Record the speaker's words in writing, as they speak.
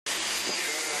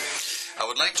I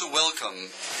would like to welcome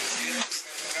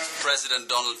President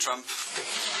Donald Trump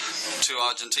to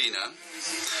Argentina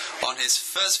on his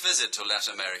first visit to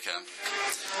Latin America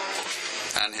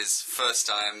and his first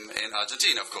time in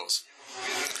Argentina, of course.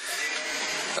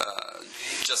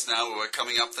 Just now we were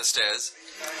coming up the stairs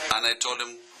and I told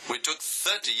him, we took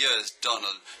 30 years,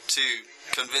 Donald, to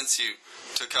convince you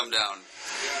to come down,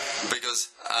 because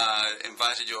I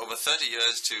invited you over 30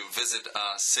 years to visit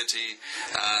our city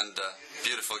and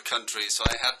beautiful country, so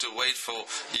I had to wait for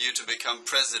you to become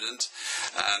president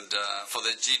and for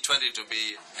the G20 to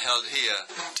be held here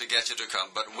to get you to come.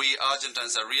 But we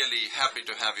Argentines are really happy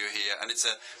to have you here, and it's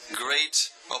a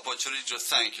great opportunity to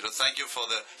thank you for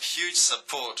the huge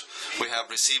support we have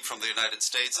received from the United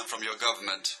States and from your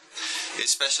government,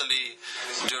 especially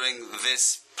during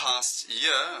this past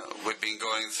year. We've been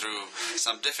going through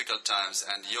some difficult times,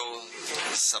 and your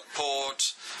support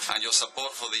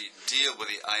for the deal with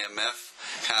the IMF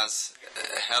has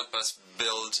helped us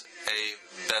build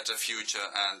a better future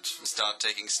and start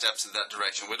taking steps in that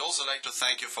direction. We'd also like to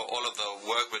thank you for all of the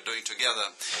work we're doing together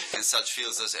in such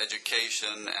fields as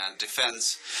education and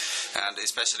defense, and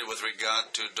especially with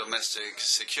regard to domestic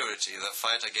security, the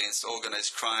fight against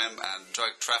organized crime and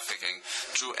drug trafficking,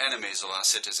 true enemies of our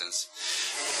citizens.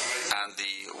 And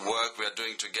the work we are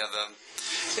doing together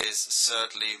is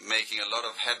certainly making a lot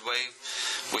of headway.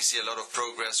 We see a lot of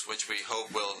progress, which we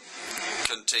hope will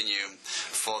continue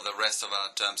for the rest of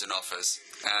our terms in office.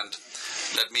 And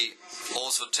let me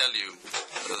also tell you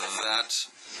that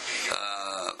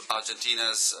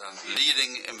Argentina's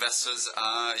leading investors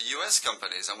are U.S.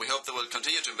 companies, and we hope they will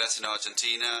continue to invest in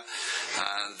Argentina,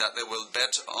 and that they will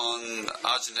bet on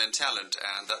Argentine talent,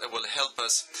 and that it will help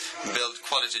us build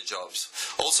quality jobs.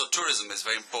 Also, tourism is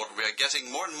very important. We are getting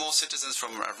more and more citizens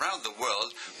from around the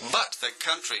world, but the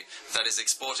country that is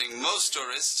exporting most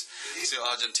tourists to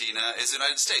Argentina is the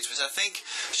United States, which I think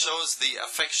shows the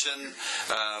affection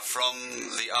from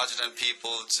the Argentine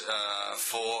people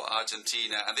for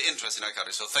Argentina and the interest in our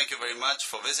country. So thank you very much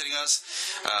for visiting us.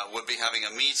 We'll be having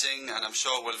a meeting, and I'm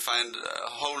sure we'll find a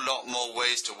whole lot more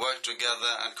ways to work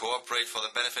together and cooperate for the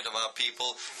benefit of our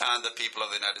people and the people of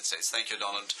the United States. Thank you,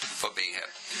 Donald, for being here.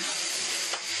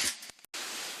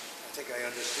 I think I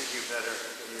understood you better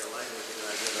in your language than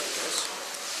I did on this.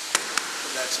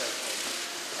 But that's okay.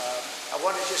 I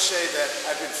want to just say that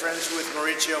I've been friends with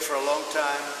Mauricio for a long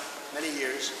time, many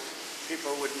years.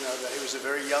 People wouldn't know that. He was a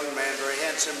very young man, very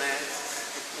handsome man,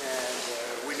 and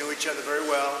we knew each other very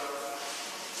well.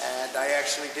 And I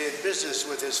actually did business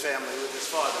with his family, with his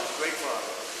father, his great father.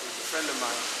 He was a friend of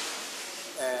mine.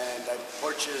 And I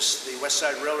purchased the West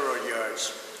Side Railroad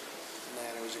yards.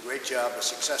 And it was a great job, a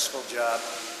successful job,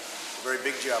 a very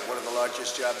big job, one of the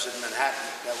largest jobs in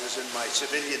Manhattan. That was in my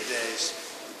civilian days.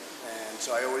 And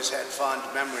so I always had fond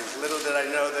memories. Little did I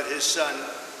know that his son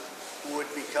would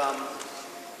become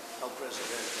El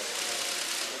Presidente.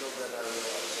 Little did I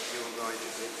realize that you were going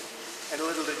to be. And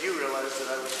little did you realize that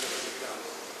I was going to become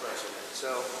president.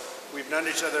 So we've known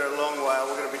each other a long while.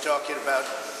 We're going to be talking about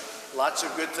lots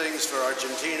of good things for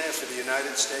Argentina, for the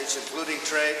United States, including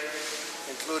trade,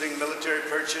 including military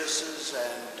purchases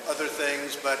and other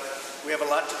things. But we have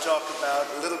a lot to talk about,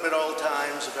 a little bit old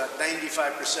times, about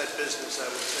 95% business, I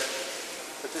would say.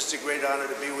 But this is a great honor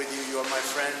to be with you. You're my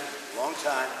friend, long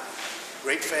time,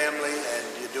 great family, and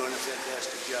you're doing a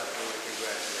fantastic job. I want to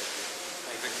congratulate you.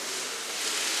 Thank you.